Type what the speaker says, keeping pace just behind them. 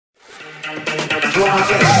Yo,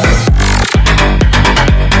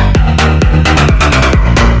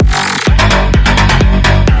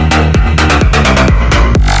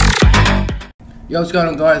 what's going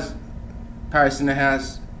on, guys? Paris in the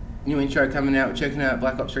house. New intro coming out. We're checking out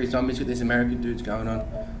Black Ops 3 Zombies with these American dudes going on.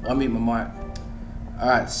 I'll mute my mic.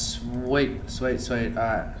 Alright, sweet.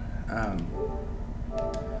 Alright.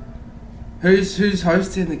 Who's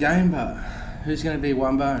hosting the game, but who's gonna be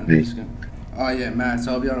one bar? Oh yeah, Matt,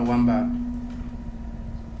 so I'll be on a one bar.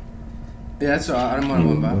 Yeah, that's alright, I don't mind a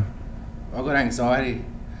one bar. I've got anxiety.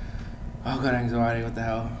 What the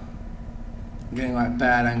hell? I'm getting like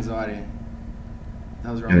bad anxiety.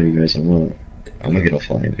 That was wrong. Yeah, you guys, I'm gonna get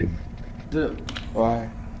offline, dude. Dude. Why?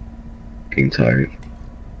 Getting tired.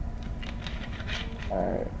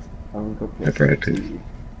 Alright, I'm gonna go I practice.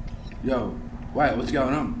 Yo, wait, what's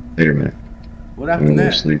going on? Later, man. What I'm happened gonna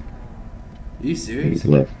there? go sleep. Are you serious? He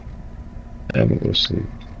left. I'm gonna go sleep.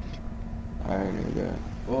 Alright, nigga.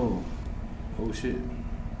 Oh shit.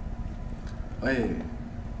 Wait.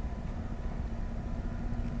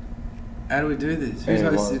 How do we do this? Hey,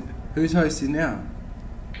 Who's hosting now?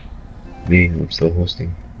 Me, I'm still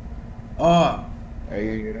hosting. Oh. Are you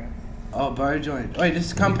gonna hear that? Oh, Bo joined. Wait,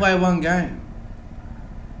 just come play one game.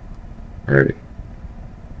 Alright.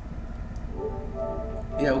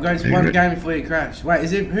 Yeah, we'll go just one game before you crash. Wait,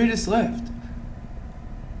 who just left?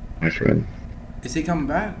 My friend. Is he coming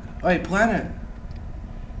back? Wait, Planet.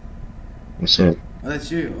 What's up? Oh,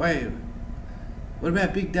 that's you. Wait. What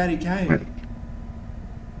about Big Daddy K? What?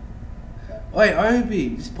 Wait, Obi,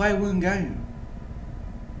 just play one game.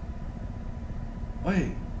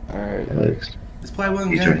 Wait. Alright. Alex. Let's play one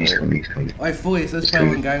He's game. coming. Wait, fully, so let's He's play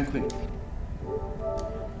one coming. game quick.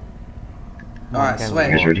 Alright, You sweet.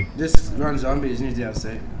 guys ready? This run zombies new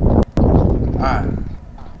DLC. Alright.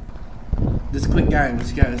 This quick game,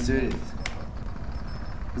 let's go, let's do this.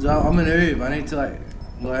 So I'm a noob, I need to like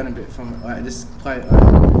learn a bit from it. Like just play it. I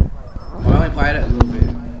only played it a little bit.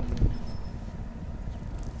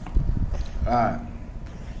 Alright.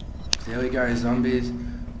 So here we go, zombies.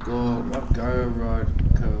 Go rod,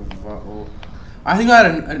 cover. I think I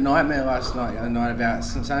had a nightmare last night, the other night about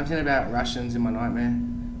something about Russians in my nightmare.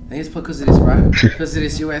 I think it's because of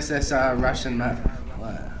this USS Russian map.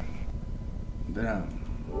 But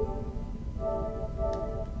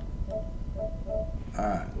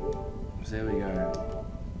alright. So there we go.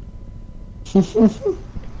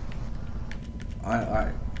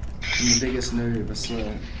 I'm the biggest noob, I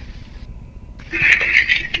swear.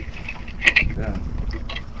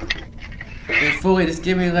 Yeah, fully, just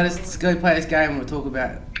let us just go play this game and we'll talk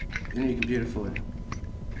about the new computer fully.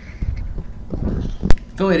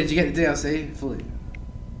 Fully, did you get the DLC? Fully?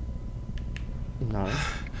 No.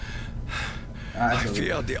 I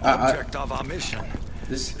fear the object of our mission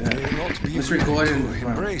may not be this willing recording to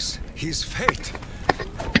embrace his fate.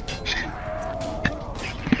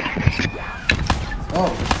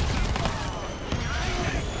 Oh.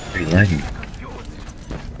 Are you lagging?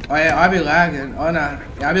 Oh yeah, I be lagging. Oh no,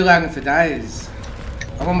 yeah, I be lagging for days.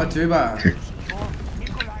 I'm on my 2-bar.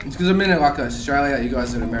 It's because I'm in like Australia, you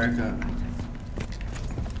guys are in America.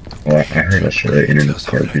 Well, I heard Australia internet's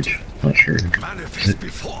garbage. Not sure. Manifest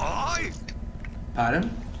before I.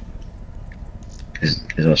 Pardon? Is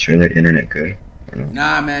Australia internet good? Or no?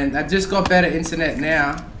 Nah man, they've just got better internet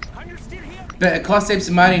now. But it costs heaps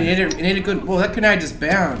of money and you need a good, well that grenade just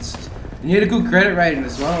bounced. You need a good credit rating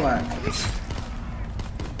as well, like.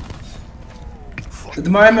 At the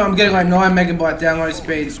moment, I'm getting like 9 megabyte download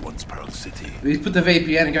speed. If you put the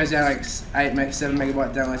VPN, it goes down like 7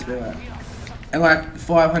 megabyte download speed, like. And like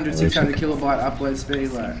 500, 600 kilobyte upload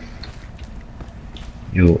speed, like.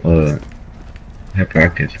 Yo, have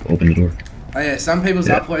practice. Open the door. Oh yeah, some people's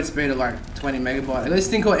upload speed are like 20 megabyte. There's this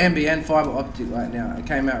thing called NBN fiber optic like now. It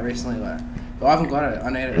came out recently, like. But I haven't got it. I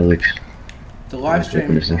need it. Alex. The live stream.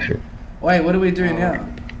 Open this next door. Wait, what do we do now?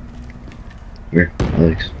 Where?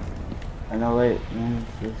 Alex. I know, wait, man.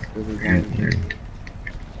 This is a Here.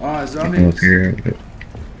 Oh, Come up zombies. here. But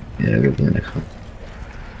yeah, go to the next one.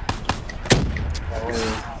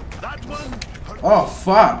 Oh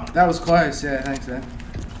fuck, that was close. Yeah, thanks man.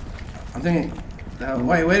 I'm thinking,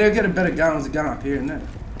 wait, where do I get a better gun? There's a gun up here, isn't it?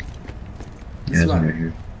 This Yeah, one. right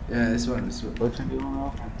here. Yeah, this one. Which one do you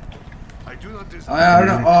want to open? I don't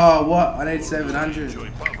know. Oh, what? I need 700.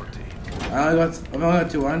 I've only got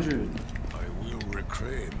 200.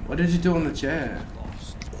 What did you do on the chair?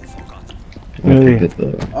 Hey. Get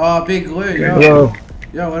the, Oh, Big Glue. Yo.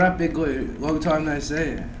 Yo, what up, Big Glue? Long time no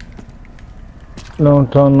see.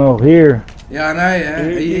 No, no, here. Yeah, I know. Yeah.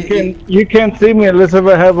 You can't see me unless if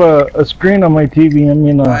I have a screen on my TV. I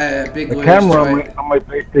mean, Big a Louis camera joined, on my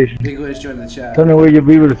PlayStation. Big Louis joined the chat. Don't know where you'd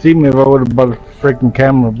be able to see me if I would have bought a freaking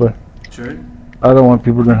camera, but True. I don't want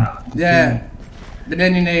people to. Yeah, but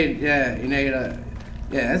then you need a.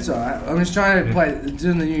 Yeah, that's alright. I'm just trying to play,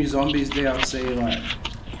 doing the new Zombies DLC, like.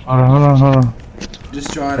 Hold on.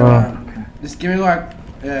 Just trying to, just give me like,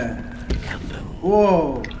 yeah.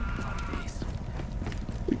 Whoa.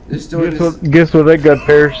 Just doing Guess what I got,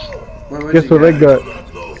 Paris? Guess what I got?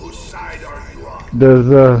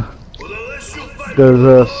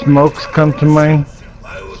 Does smokes come to mind?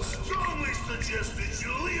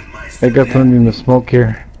 I got something in the smoke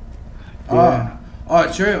here. Oh,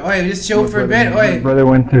 true. Wait, just chill for a bit. My brother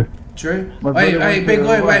went to. True. Wait, Big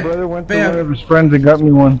Louis, wait. My brother went to one of his friends and got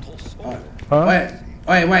me one. Huh?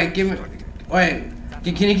 Wait, give me. Wait,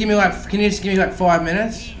 can you give me like? Can you just give me like 5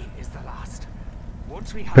 minutes?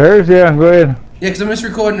 Paris, yeah, go ahead. Yeah, because I'm just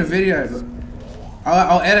recording a video, but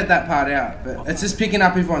I'll edit that part out. But it's just picking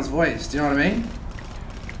up everyone's voice. Do you know what I mean?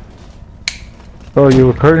 Oh, you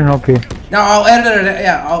recording? Okay. No, I'll edit it.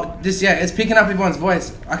 Yeah, it's picking up everyone's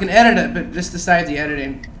voice. I can edit it, but just to save the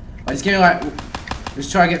editing, just give me like,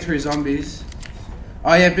 just try to get through zombies.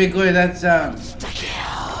 Oh yeah, Big Glue. That's Obi.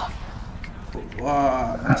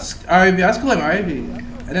 Let's call him Obi.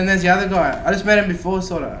 And then there's the other guy. I just met him before,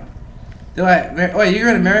 sort of. They're like, oh, you're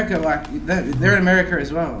in America. Like, they're in America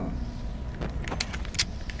as well.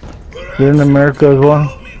 You're in America as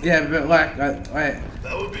well? Yeah, but like, wait,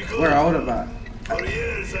 we're older, but.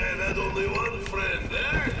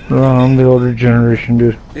 No, I'm the older generation,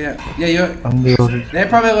 dude. Yeah, you're. I'm the older. They're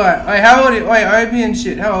probably like, wait, how old are you? Wait, Obi and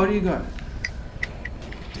shit. How old are you guys?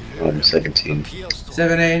 I'm 17.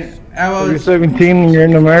 17. How old? You're 17 and you're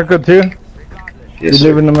in America too? Yes, you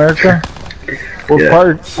live in America?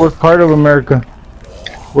 What part of America?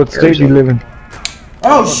 What state do you live in?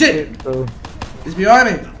 Oh shit! It's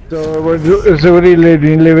behind me. So where do you live? Do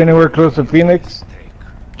you live anywhere close to Phoenix?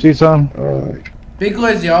 Tucson? Big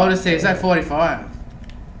Glue's the oldest here. It's like 45.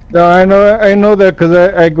 No, I know that because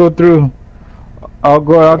I go through.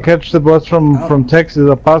 I'll catch the bus from Texas,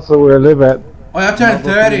 El Paso, where I live at. Oh, I turned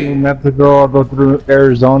 30. New Mexico, I'll go through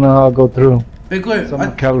Arizona, I'll go through Big Glue.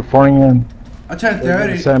 California. I turned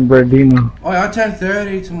 30. San Bernardino. Oh, I turned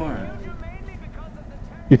 30 tomorrow.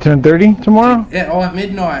 You turn 30 tomorrow? Yeah, at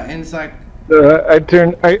midnight, and it's like. I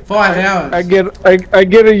turn. 5 hours. I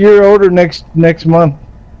get a year older next month.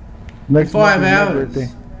 Next 5 month hours.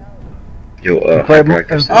 Yo,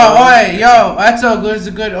 yo, that's all good. It's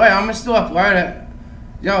a good. Wait, I'm gonna still upload it.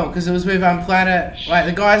 Yo, because it was with Planet. Wait,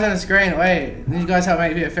 the guys on the screen. Wait, you guys help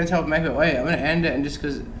make it. Fans help make it. Wait, I'm gonna end it and just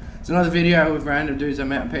because it's another video with random dudes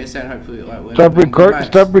I'm out in PSN. Hopefully, like.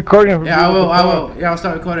 Stop recording. Yeah, I will. Yeah, I'll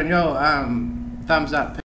start recording. Yo, thumbs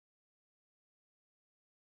up.